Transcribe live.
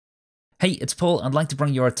Hey, it's Paul. I'd like to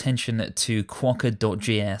bring your attention to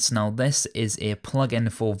Quokka.js. Now, this is a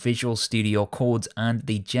plugin for Visual Studio Code and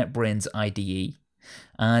the JetBrains IDE.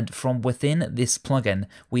 And from within this plugin,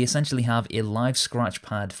 we essentially have a live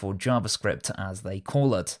scratchpad for JavaScript, as they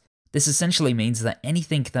call it. This essentially means that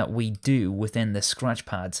anything that we do within this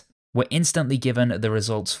scratchpad, we're instantly given the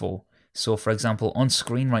results for. So for example, on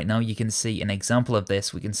screen right now, you can see an example of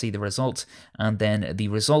this. We can see the result, and then the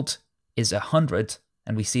result is 100,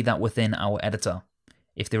 and we see that within our editor.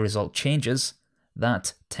 If the result changes,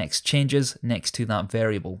 that text changes next to that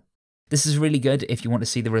variable. This is really good if you want to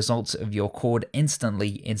see the results of your code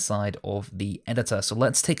instantly inside of the editor. So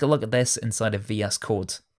let's take a look at this inside of VS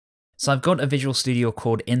Code. So I've got a Visual Studio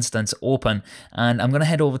Code instance open, and I'm going to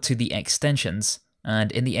head over to the extensions.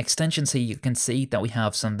 And in the extensions here, you can see that we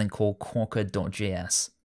have something called Quokka.js.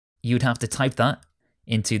 You'd have to type that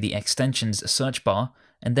into the extensions search bar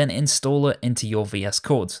and then install it into your VS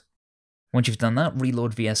Code. Once you've done that,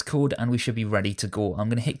 reload VS Code and we should be ready to go. I'm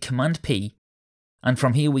going to hit Command P, and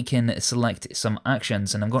from here we can select some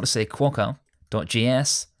actions, and I'm going to say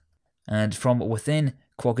Quokka.js, and from within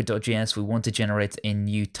Quokka.js we want to generate a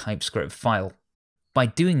new TypeScript file. By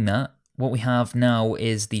doing that, what we have now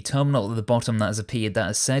is the terminal at the bottom that has appeared that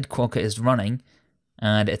has said Quokka is running,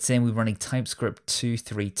 and it's saying we're running TypeScript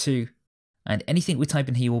 232, and anything we type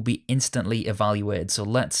in here will be instantly evaluated. So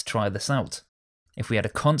let's try this out. If we had a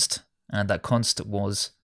const, and that const was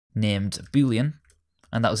named Boolean,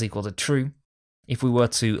 and that was equal to true, if we were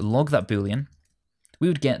to log that Boolean, we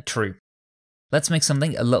would get true. Let's make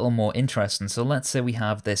something a little more interesting. So let's say we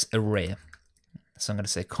have this array. So I'm going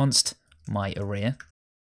to say const my array.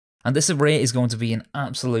 And this array is going to be an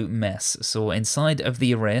absolute mess. So inside of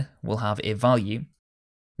the array, we'll have a value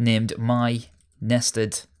named my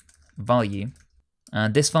nested value.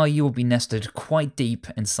 And this value will be nested quite deep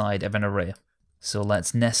inside of an array. So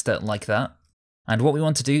let's nest it like that. And what we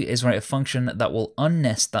want to do is write a function that will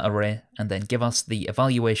unnest that array and then give us the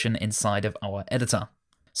evaluation inside of our editor.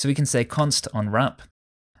 So we can say const unwrap,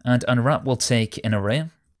 and unwrap will take an array.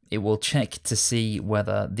 It will check to see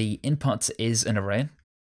whether the input is an array.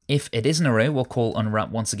 If it is an array, we'll call unwrap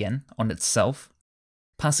once again on itself,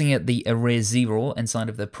 passing it the array 0 inside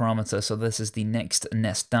of the parameter, so this is the next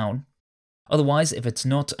nest down. Otherwise, if it's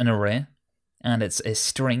not an array, and it's a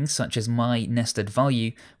string such as my nested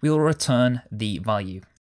value, we will return the value.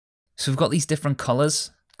 So we've got these different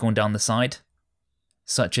colors going down the side,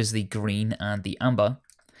 such as the green and the amber.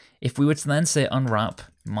 If we were to then say unwrap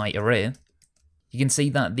my array, you can see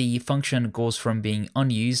that the function goes from being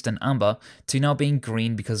unused and amber to now being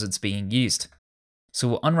green because it's being used. So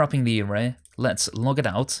we're unwrapping the array. Let's log it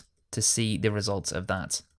out to see the results of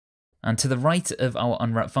that. And to the right of our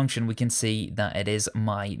unwrap function, we can see that it is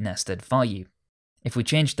my nested value. If we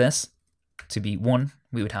change this to be 1,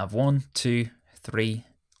 we would have 1, 2, 3,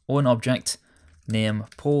 or an object, name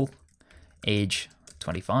Paul, age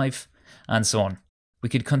 25, and so on. We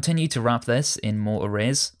could continue to wrap this in more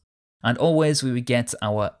arrays, and always we would get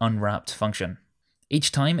our unwrapped function.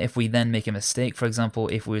 Each time, if we then make a mistake, for example,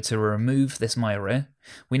 if we were to remove this myArray,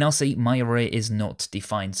 we now see myArray is not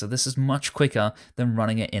defined. So this is much quicker than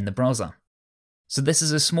running it in the browser. So this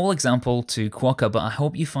is a small example to Quokka, but I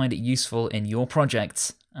hope you find it useful in your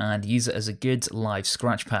projects and use it as a good live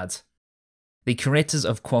scratchpad. The creators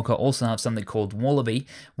of Quokka also have something called Wallaby,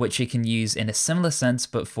 which you can use in a similar sense,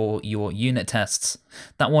 but for your unit tests.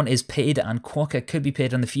 That one is paid, and Quokka could be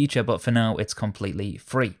paid in the future, but for now it's completely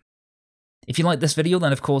free. If you like this video,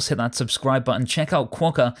 then of course hit that subscribe button, check out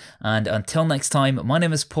Quokka, and until next time, my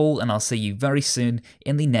name is Paul, and I'll see you very soon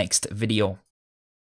in the next video.